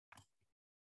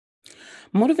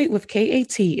Motivate with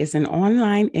KAT is an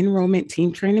online enrollment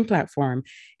team training platform.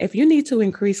 If you need to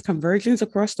increase conversions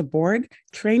across the board,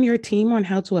 train your team on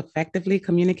how to effectively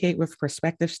communicate with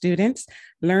prospective students,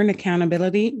 learn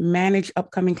accountability, manage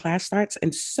upcoming class starts,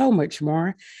 and so much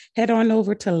more, head on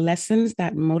over to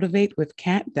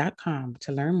lessons.motivatewithkat.com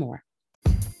to learn more.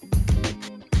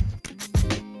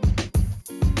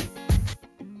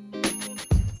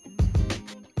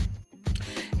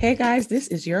 Hey guys, this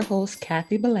is your host,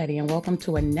 Kathy Belletti, and welcome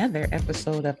to another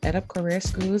episode of EdUp Career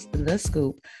Schools, The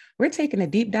Scoop. We're taking a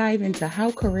deep dive into how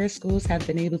career schools have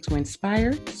been able to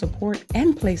inspire, support,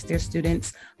 and place their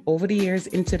students over the years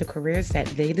into the careers that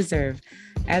they deserve.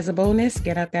 As a bonus,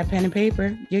 get out that pen and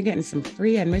paper. You're getting some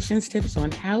free admissions tips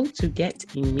on how to get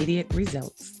immediate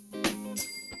results.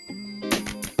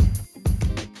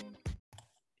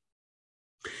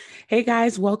 Hey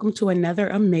guys, welcome to another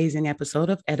amazing episode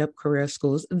of EdUp Career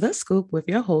Schools, The Scoop with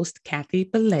your host, Kathy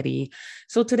Belletti.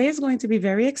 So today is going to be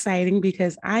very exciting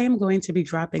because I am going to be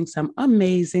dropping some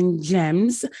amazing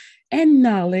gems and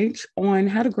knowledge on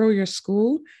how to grow your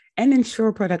school and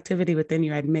ensure productivity within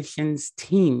your admissions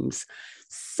teams.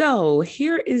 So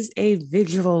here is a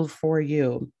visual for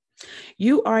you.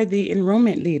 You are the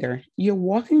enrollment leader. You're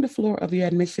walking the floor of your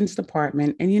admissions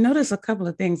department, and you notice a couple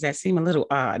of things that seem a little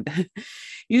odd.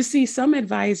 You see some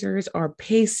advisors are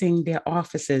pacing their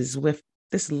offices with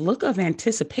this look of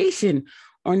anticipation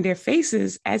on their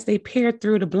faces as they peer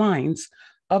through the blinds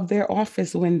of their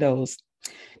office windows.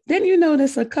 Then you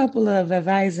notice a couple of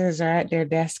advisors are at their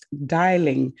desk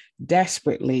dialing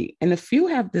desperately, and a few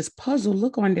have this puzzled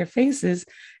look on their faces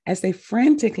as they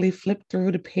frantically flip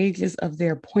through the pages of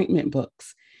their appointment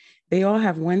books. They all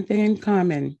have one thing in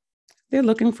common. They're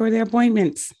looking for their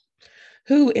appointments,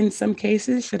 who in some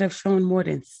cases should have shown more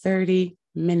than 30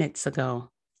 minutes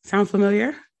ago. Sound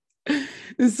familiar?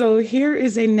 So here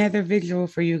is another visual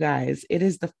for you guys. It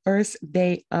is the first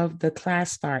day of the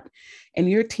class start, and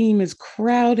your team is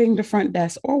crowding the front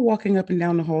desk or walking up and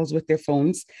down the halls with their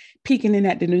phones, peeking in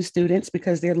at the new students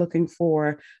because they're looking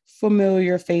for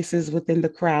familiar faces within the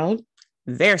crowd.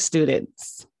 They're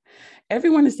students.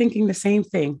 Everyone is thinking the same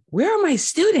thing. Where are my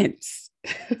students?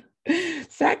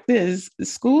 Fact is,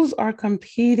 schools are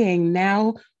competing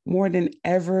now more than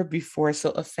ever before.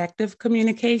 So effective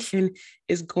communication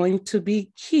is going to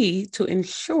be key to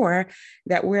ensure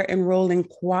that we're enrolling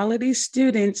quality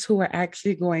students who are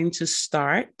actually going to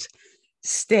start,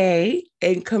 stay,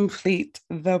 and complete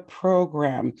the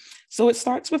program. So it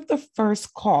starts with the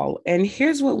first call. And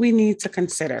here's what we need to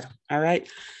consider. All right.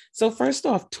 So first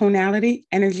off, tonality,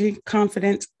 energy,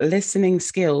 confidence, listening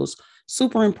skills.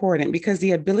 Super important because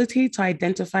the ability to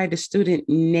identify the student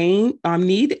need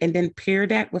and then pair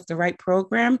that with the right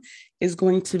program is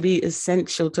going to be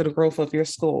essential to the growth of your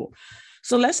school.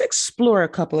 So let's explore a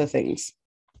couple of things.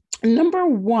 Number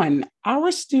one,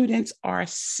 our students are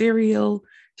serial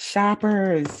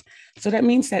shoppers. So that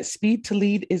means that speed to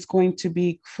lead is going to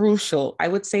be crucial. I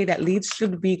would say that leads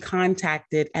should be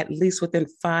contacted at least within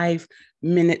 5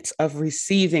 minutes of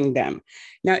receiving them.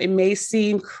 Now, it may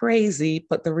seem crazy,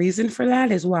 but the reason for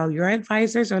that is while your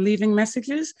advisors are leaving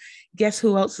messages, guess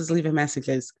who else is leaving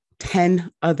messages? 10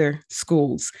 other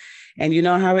schools. And you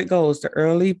know how it goes. The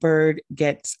early bird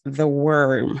gets the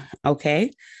worm.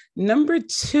 Okay. Number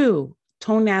two,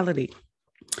 tonality.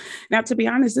 Now, to be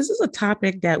honest, this is a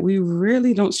topic that we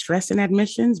really don't stress in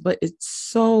admissions, but it's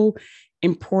so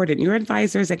important. Your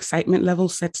advisor's excitement level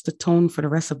sets the tone for the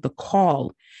rest of the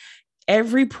call.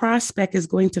 Every prospect is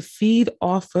going to feed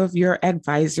off of your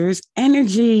advisor's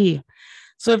energy.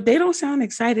 So if they don't sound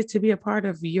excited to be a part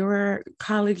of your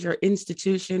college or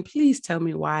institution, please tell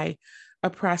me why. A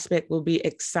prospect will be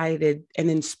excited and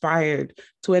inspired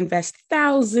to invest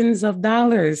thousands of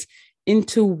dollars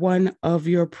into one of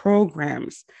your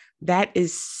programs. That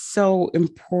is so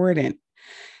important.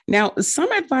 Now,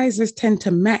 some advisors tend to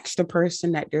match the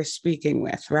person that they're speaking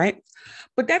with, right?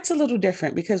 But that's a little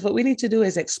different because what we need to do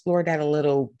is explore that a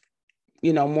little,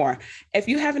 more. If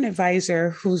you have an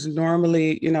advisor who's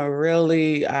normally,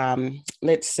 really,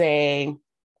 let's say,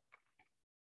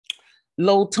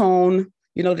 low tone,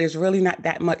 there's really not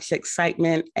that much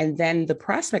excitement. And then the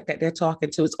prospect that they're talking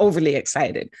to is overly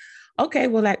excited. Okay,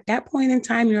 well, at that point in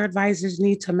time, your advisors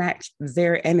need to match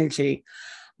their energy.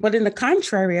 But in the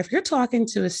contrary, if you're talking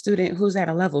to a student who's at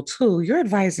a level 2, your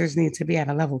advisors need to be at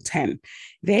a level 10.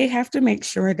 They have to make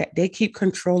sure that they keep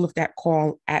control of that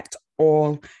call at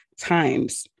all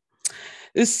times.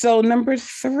 So number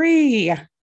 3,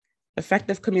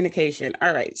 Effective communication.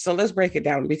 All right, so let's break it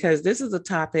down because this is a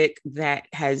topic that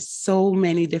has so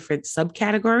many different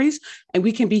subcategories and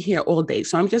we can be here all day.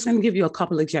 So I'm just going to give you a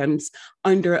couple of gems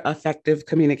under effective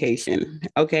communication.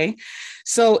 Okay.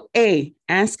 So, A,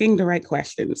 asking the right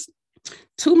questions.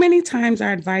 Too many times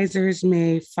our advisors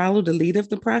may follow the lead of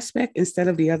the prospect instead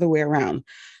of the other way around.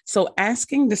 So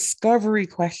asking discovery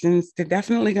questions, they're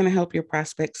definitely going to help your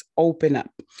prospects open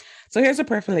up. So here's a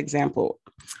perfect example.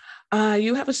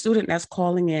 You have a student that's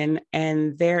calling in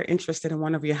and they're interested in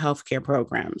one of your healthcare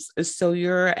programs. So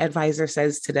your advisor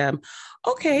says to them,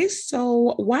 okay,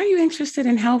 so why are you interested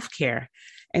in healthcare?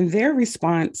 And their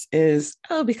response is,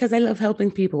 oh, because I love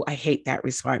helping people. I hate that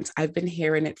response. I've been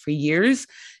hearing it for years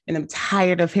and I'm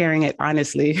tired of hearing it,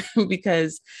 honestly,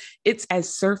 because it's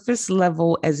as surface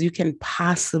level as you can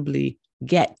possibly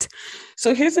get.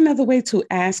 So here's another way to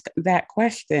ask that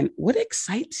question. What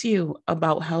excites you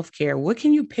about healthcare? What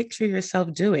can you picture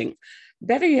yourself doing?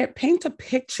 Better yet, paint a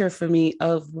picture for me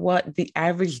of what the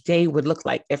average day would look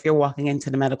like if you're walking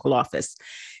into the medical office.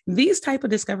 These type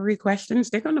of discovery questions,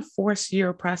 they're going to force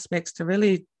your prospects to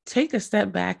really take a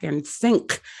step back and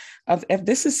think of if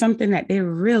this is something that they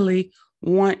really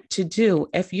want to do.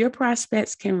 If your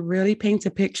prospects can really paint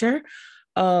a picture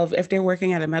of if they're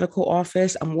working at a medical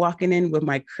office, I'm walking in with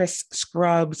my crisp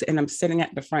scrubs and I'm sitting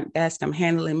at the front desk, I'm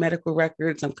handling medical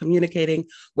records, I'm communicating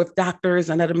with doctors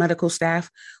and other medical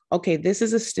staff. Okay, this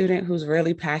is a student who's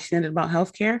really passionate about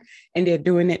healthcare and they're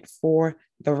doing it for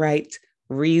the right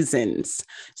reasons.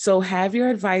 So have your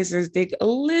advisors dig a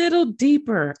little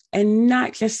deeper and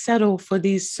not just settle for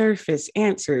these surface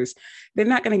answers. They're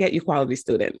not going to get you quality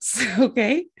students,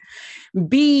 okay?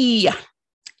 B,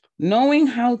 knowing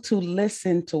how to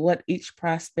listen to what each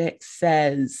prospect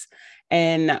says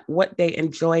and what they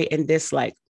enjoy and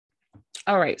dislike.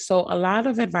 All right, so a lot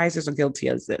of advisors are guilty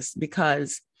of this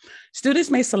because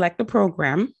students may select a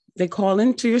program, they call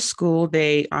into your school,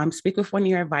 they speak with one of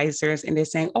your advisors and they're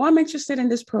saying, oh, I'm interested in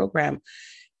this program.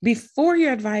 Before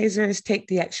your advisors take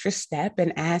the extra step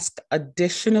and ask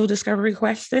additional discovery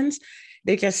questions,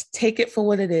 they just take it for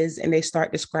what it is and they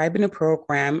start describing the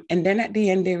program. And then at the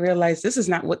end, they realize this is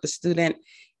not what the student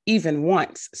even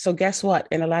wants. So guess what?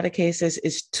 In a lot of cases,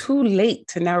 it's too late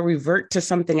to now revert to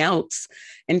something else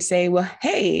and say, well,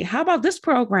 hey, how about this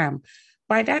program?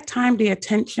 By that time, the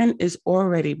attention is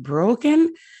already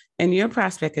broken and your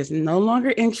prospect is no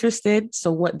longer interested.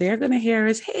 So what they're going to hear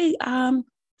is, hey,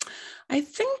 I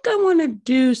think I want to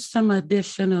do some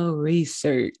additional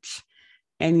research.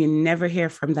 And you never hear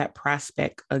from that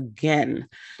prospect again.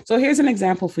 So here's an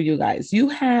example for you guys. You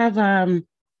have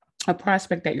a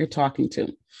prospect that you're talking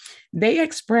to. They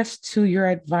express to your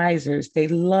advisors, they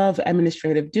love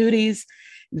administrative duties.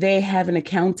 They have an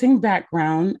accounting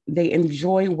background. They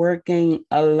enjoy working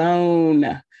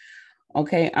alone.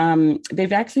 Okay.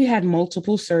 They've actually had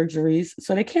multiple surgeries,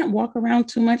 so they can't walk around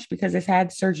too much because they've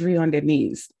had surgery on their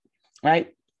knees,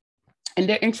 right? And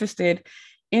they're interested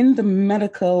in the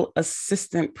medical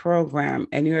assistant program,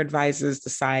 and your advisors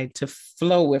decide to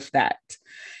flow with that.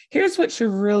 Here's what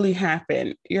should really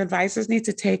happen. Your advisors need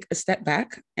to take a step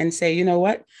back and say, you know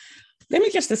what? Let me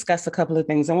just discuss a couple of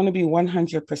things. I want to be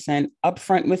 100%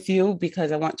 upfront with you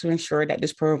because I want to ensure that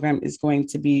this program is going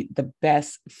to be the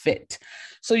best fit.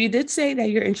 So you did say that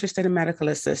you're interested in medical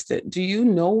assistant. Do you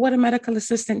know what a medical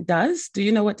assistant does? Do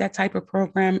you know what that type of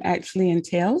program actually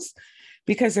entails?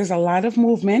 Because there's a lot of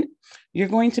movement. You're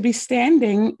going to be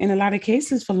standing in a lot of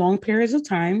cases for long periods of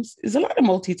times. There's a lot of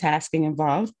multitasking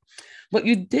involved. But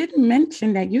you did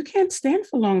mention that you can't stand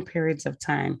for long periods of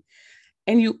time.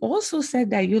 And you also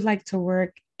said that you like to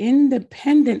work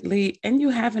independently and you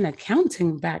have an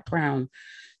accounting background.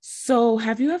 So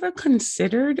have you ever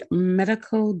considered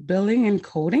medical billing and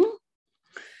coding?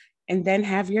 And then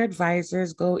have your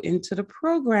advisors go into the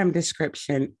program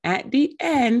description. At the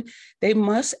end, they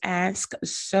must ask,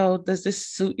 so does this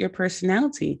suit your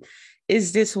personality?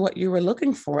 Is this what you were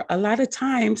looking for? A lot of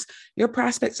times your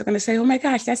prospects are going to say, oh my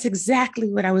gosh, that's exactly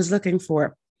what I was looking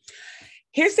for.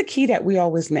 Here's the key that we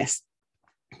always miss.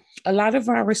 A lot of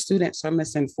our students are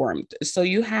misinformed. So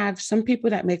you have some people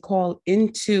that may call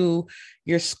into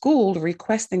your school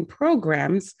requesting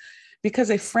programs because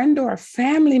a friend or a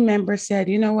family member said,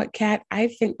 you know what, Kat, I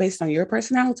think based on your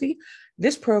personality,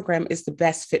 this program is the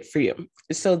best fit for you.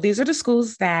 So these are the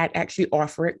schools that actually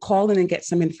offer it. Call in and get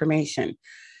some information.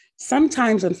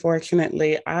 Sometimes,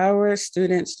 unfortunately, our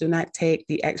students do not take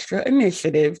the extra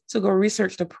initiative to go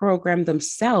research the program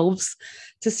themselves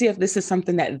to see if this is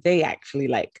something that they actually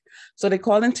like. So they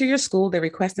call into your school, they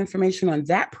request information on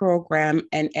that program.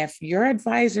 And if your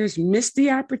advisors miss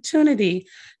the opportunity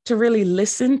to really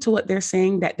listen to what they're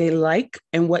saying that they like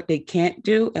and what they can't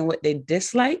do and what they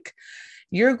dislike,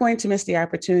 you're going to miss the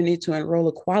opportunity to enroll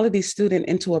a quality student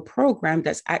into a program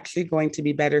that's actually going to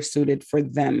be better suited for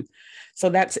them. So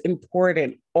that's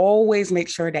important. Always make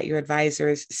sure that your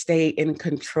advisors stay in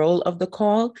control of the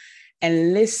call.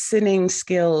 And listening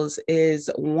skills is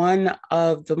one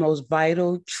of the most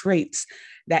vital traits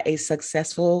that a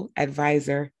successful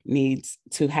advisor needs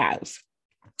to have.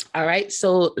 All right,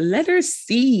 so letter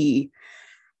C,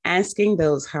 asking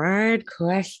those hard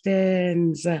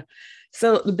questions.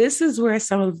 So this is where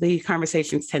some of the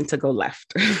conversations tend to go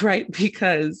left, right?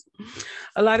 Because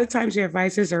a lot of times your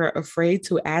advisors are afraid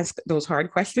to ask those hard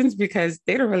questions because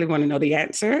they don't really want to know the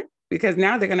answer, because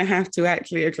now they're going to have to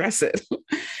actually address it.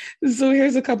 So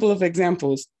here's a couple of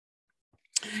examples.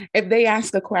 If they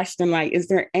ask a question like, is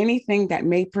there anything that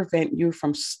may prevent you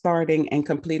from starting and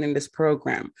completing this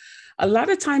program? A lot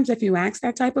of times, if you ask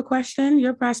that type of question,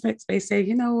 your prospects may say,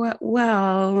 you know what,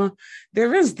 well,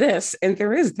 there is this and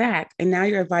there is that. And now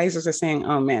your advisors are saying,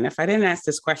 oh man, if I didn't ask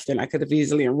this question, I could have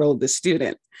easily enrolled this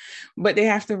student. But they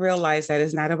have to realize that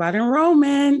it's not about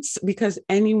enrollment, because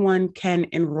anyone can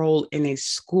enroll in a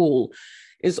school.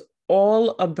 Is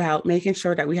all about making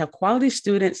sure that we have quality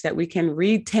students that we can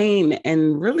retain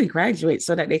and really graduate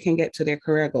so that they can get to their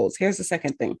career goals. Here's the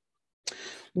second thing.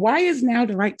 Why is now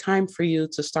the right time for you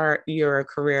to start your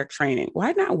career training?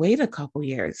 Why not wait a couple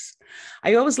years?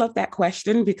 I always love that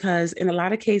question, because in a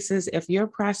lot of cases, if your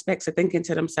prospects are thinking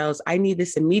to themselves, I need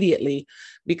this immediately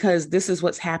because this is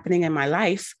what's happening in my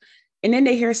life, and then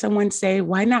they hear someone say,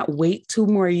 why not wait 2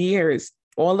 more years?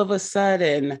 All of a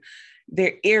sudden,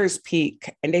 their ears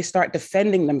peak and they start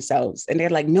defending themselves. And they're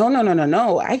like, no, no, no, no,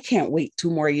 no, I can't wait 2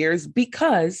 more years,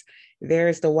 because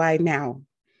there's the why now.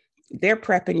 They're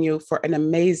prepping you for an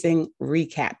amazing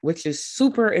recap, which is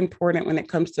super important when it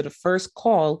comes to the first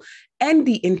call and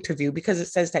the interview, because it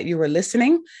says that you were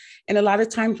listening. And a lot of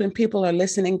times when people are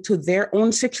listening to their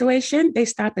own situation, they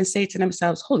stop and say to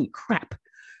themselves, holy crap,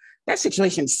 that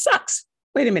situation sucks.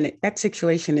 Wait a minute, that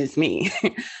situation is me.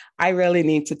 I really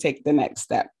need to take the next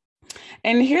step.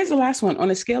 And here's the last one.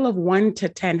 On a scale of 1 to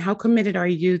 10, how committed are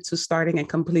you to starting and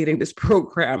completing this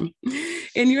program?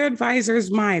 In your advisor's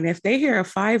mind, if they hear a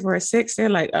 5 or a 6, they're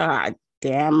like, ah,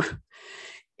 damn,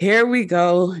 here we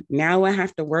go. Now I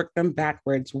have to work them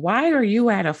backwards. Why are you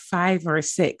at a 5 or a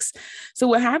 6? So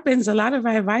what happens, a lot of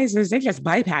our advisors, they just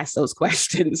bypass those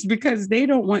questions because they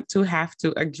don't want to have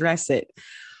to address it.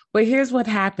 But here's what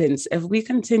happens. If we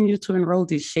continue to enroll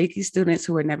these shaky students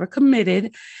who are never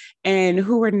committed and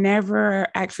who are never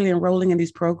actually enrolling in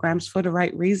these programs for the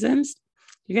right reasons,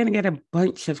 you're going to get a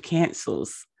bunch of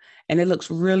cancels. And it looks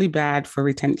really bad for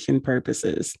retention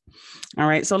purposes. All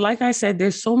right. So like I said,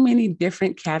 there's so many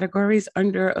different categories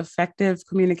under effective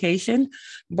communication,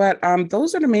 but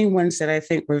those are the main ones that I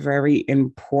think were very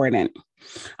important.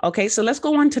 Okay. So let's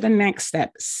go on to the next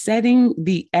step, setting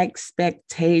the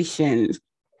expectations.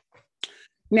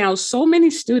 Now, so many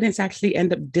students actually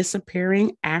end up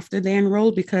disappearing after they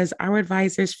enroll because our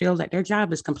advisors feel that their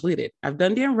job is completed. I've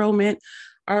done the enrollment.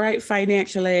 All right,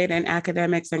 financial aid and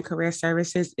academics and career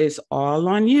services is all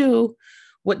on you.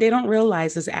 What they don't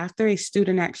realize is after a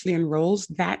student actually enrolls,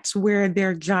 that's where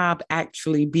their job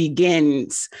actually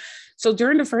begins. So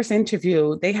during the first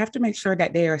interview, they have to make sure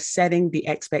that they are setting the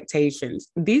expectations.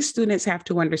 These students have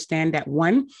to understand that,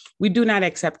 one, we do not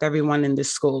accept everyone in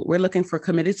this school. We're looking for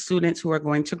committed students who are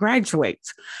going to graduate.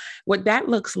 What that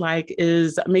looks like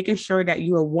is making sure that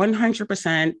you are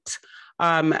 100%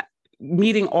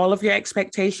 meeting all of your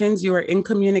expectations. You are in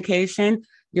communication.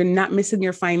 You're not missing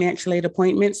your financial aid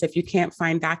appointments. If you can't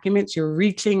find documents, you're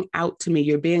reaching out to me.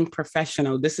 You're being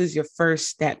professional. This is your first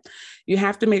step. You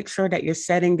have to make sure that you're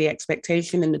setting the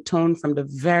expectation and the tone from the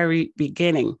very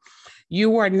beginning.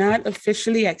 You are not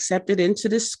officially accepted into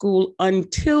this school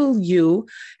until you,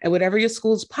 and whatever your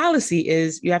school's policy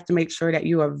is, you have to make sure that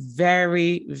you are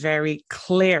very, very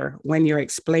clear when you're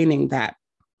explaining that.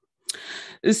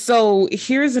 So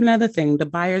here's another thing, the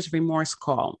buyer's remorse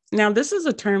call. Now, this is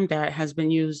a term that has been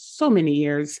used so many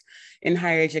years in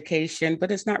higher education,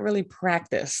 but it's not really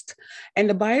practiced. And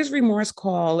the buyer's remorse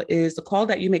call is the call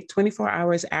that you make 24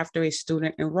 hours after a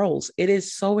student enrolls. It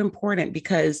is so important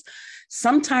because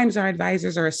sometimes our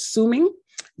advisors are assuming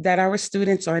that our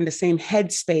students are in the same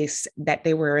headspace that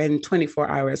they were in 24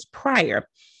 hours prior.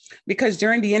 because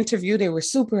during the interview, they were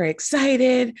super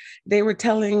excited. They were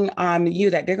telling you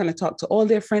that they're going to talk to all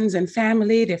their friends and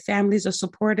family. Their families are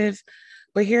supportive.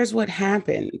 But here's what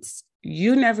happens.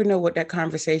 You never know what that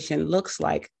conversation looks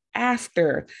like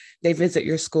after they visit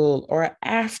your school or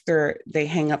after they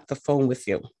hang up the phone with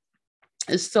you.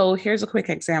 So here's a quick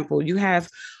example. You have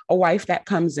a wife that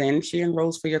comes in, she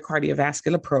enrolls for your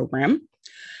cardiovascular program.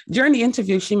 During the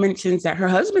interview, she mentions that her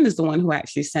husband is the one who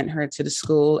actually sent her to the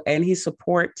school and he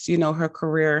supports, her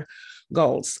career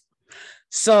goals.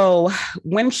 So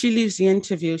when she leaves the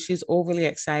interview, she's overly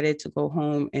excited to go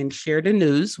home and share the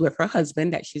news with her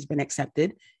husband that she's been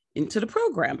accepted into the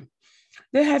program.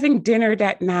 They're having dinner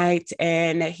that night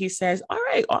and he says, "All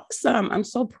right, awesome. I'm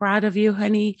so proud of you,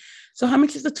 honey. So how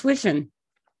much is the tuition?"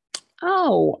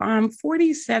 "Oh,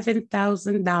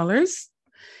 $47,000.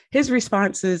 His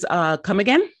response is, "Come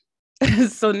again?"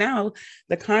 So now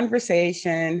the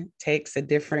conversation takes a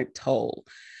different toll.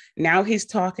 Now he's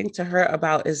talking to her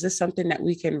about, is this something that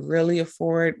we can really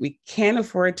afford? We can't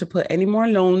afford to put any more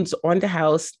loans on the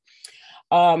house.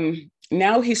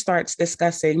 Now he starts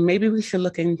discussing, maybe we should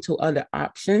look into other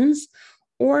options,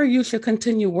 or you should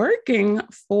continue working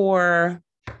for,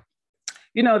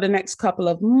 the next couple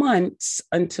of months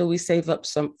until we save up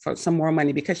some more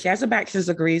money, because she has a bachelor's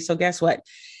degree. So guess what?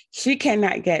 She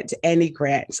cannot get any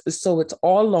grants. So it's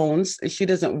all loans. She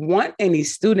doesn't want any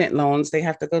student loans. They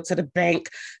have to go to the bank.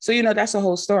 So, that's a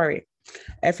whole story.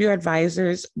 If your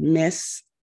advisors miss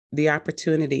the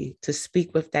opportunity to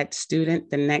speak with that student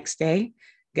the next day,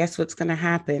 guess what's going to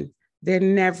happen? They're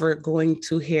never going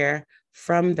to hear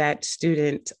from that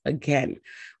student again.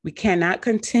 We cannot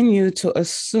continue to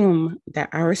assume that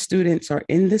our students are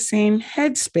in the same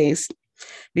headspace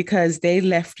because they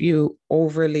left you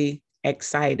overly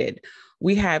excited.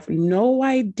 We have no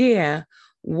idea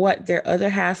what their other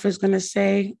half is going to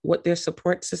say, what their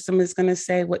support system is going to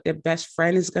say, what their best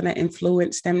friend is going to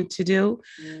influence them to do.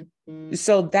 Mm-hmm.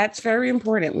 So that's very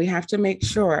important. We have to make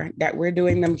sure that we're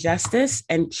doing them justice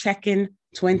and check in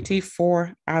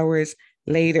 24 hours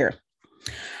later.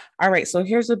 All right, so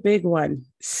here's a big one,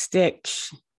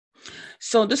 Stitch.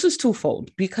 So this is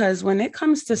twofold, because when it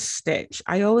comes to Stitch,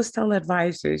 I always tell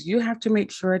advisors, you have to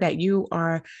make sure that you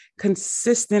are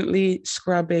consistently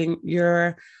scrubbing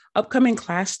your upcoming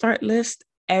class start list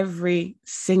every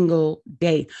single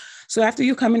day. So after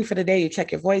you come in for the day, you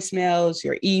check your voicemails,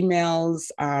 your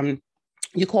emails,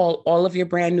 you call all of your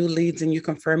brand new leads and you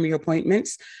confirm your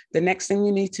appointments. The next thing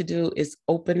you need to do is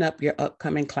open up your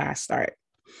upcoming class start.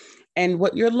 And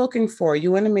what you're looking for,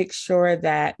 you want to make sure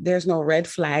that there's no red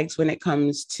flags when it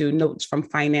comes to notes from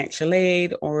financial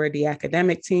aid or the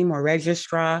academic team or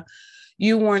registrar.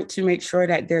 You want to make sure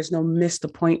that there's no missed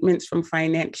appointments from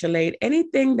financial aid,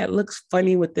 anything that looks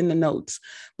funny within the notes.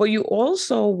 But you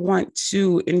also want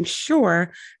to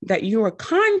ensure that you are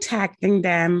contacting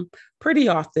them pretty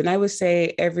often. I would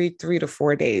say every 3 to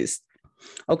 4 days.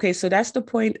 Okay, so that's the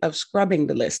point of scrubbing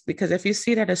the list, because if you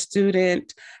see that a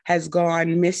student has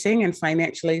gone missing and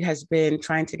financial aid has been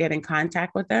trying to get in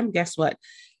contact with them, guess what?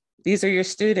 These are your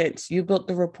students. You built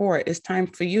the report. It's time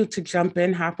for you to jump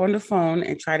in, hop on the phone,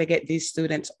 and try to get these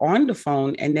students on the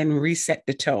phone and then reset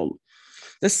the tone.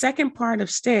 The second part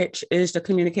of Stitch is the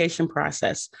communication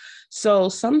process. So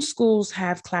some schools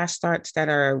have class starts that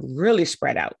are really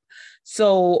spread out.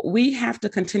 So we have to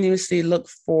continuously look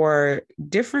for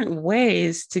different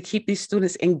ways to keep these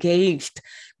students engaged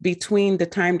between the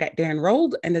time that they're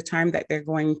enrolled and the time that they're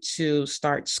going to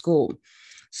start school.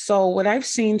 So what I've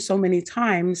seen so many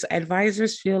times,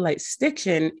 advisors feel like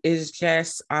stitching is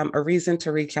just a reason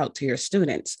to reach out to your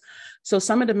students. So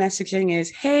some of the messaging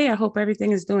is, hey, I hope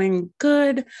everything is doing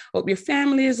good. Hope your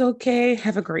family is okay.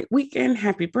 Have a great weekend.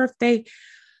 Happy birthday.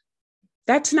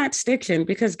 That's not stitching,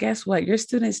 because guess what? Your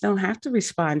students don't have to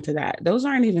respond to that. Those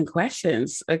aren't even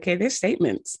questions. Okay, they're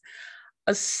statements.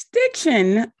 A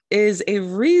stitching is a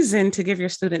reason to give your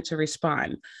student to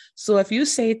respond. So if you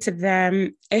say to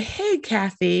them, hey,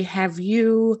 Kathy, have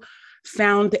you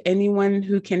found anyone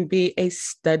who can be a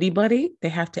study buddy? They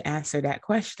have to answer that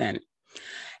question.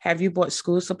 Have you bought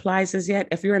school supplies as yet?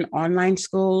 If you're an online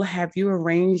school, have you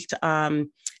arranged an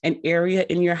area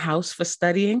in your house for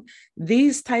studying?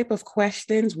 These type of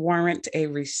questions warrant a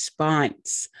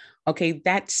response. Okay,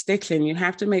 that's stitching. You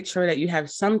have to make sure that you have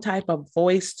some type of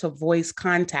voice-to-voice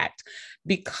contact,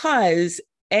 because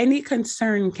any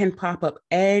concern can pop up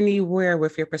anywhere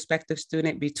with your prospective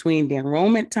student between the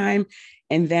enrollment time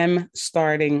and them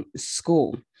starting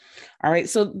school. All right,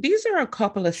 so these are a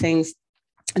couple of things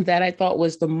that I thought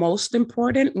was the most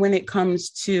important when it comes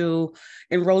to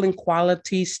enrolling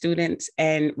quality students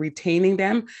and retaining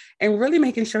them, and really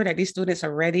making sure that these students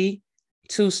are ready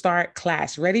to start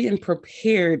class, ready and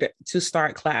prepared to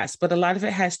start class. But a lot of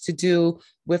it has to do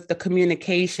with the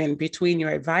communication between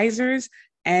your advisors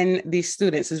and the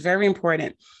students. It's very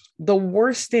important. The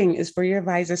worst thing is for your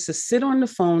advisors to sit on the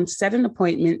phone, set an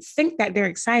appointment, think that they're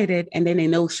excited, and then they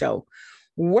no show.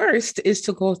 Worst is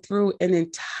to go through an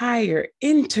entire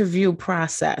interview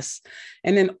process.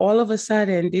 And then all of a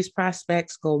sudden, these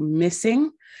prospects go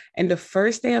missing. And the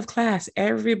first day of class,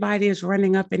 everybody is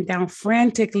running up and down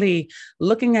frantically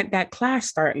looking at that class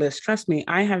start list. Trust me,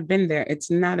 I have been there.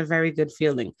 It's not a very good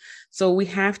feeling. So we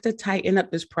have to tighten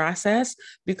up this process,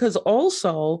 because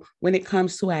also when it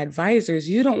comes to advisors,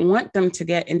 you don't want them to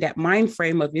get in that mind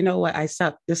frame of, you know what, I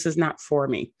suck. This is not for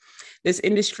me. This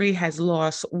industry has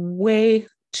lost way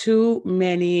too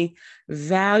many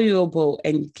valuable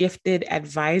and gifted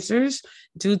advisors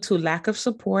due to lack of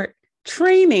support,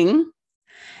 training,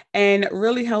 and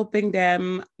really helping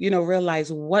them,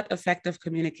 realize what effective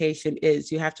communication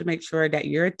is. You have to make sure that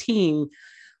your team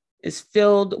is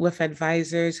filled with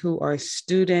advisors who are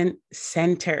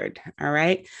student-centered, all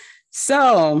right?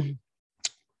 So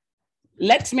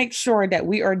let's make sure that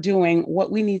we are doing what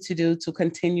we need to do to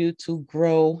continue to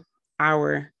grow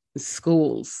our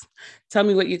schools. Tell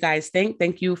me what you guys think.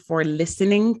 Thank you for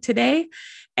listening today,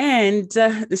 and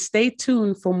stay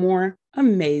tuned for more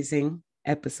amazing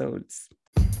episodes.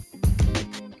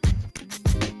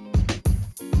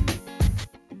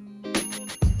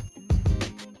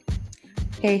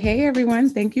 Hey, everyone.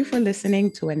 Thank you for listening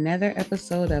to another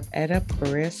episode of EdUp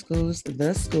Career Schools,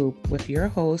 The Scoop, with your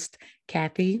host,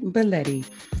 Kathy Belletti.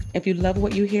 If you love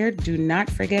what you hear, do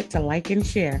not forget to like and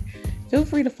share. Feel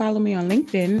free to follow me on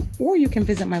LinkedIn, or you can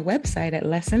visit my website at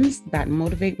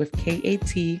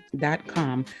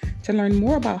lessons.motivatewithkat.com to learn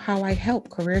more about how I help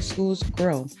career schools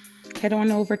grow. Head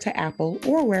on over to Apple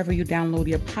or wherever you download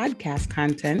your podcast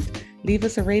content. Leave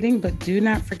us a rating, but do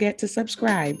not forget to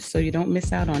subscribe so you don't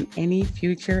miss out on any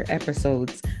future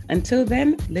episodes. Until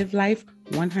then, live life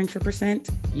 100%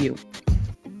 you.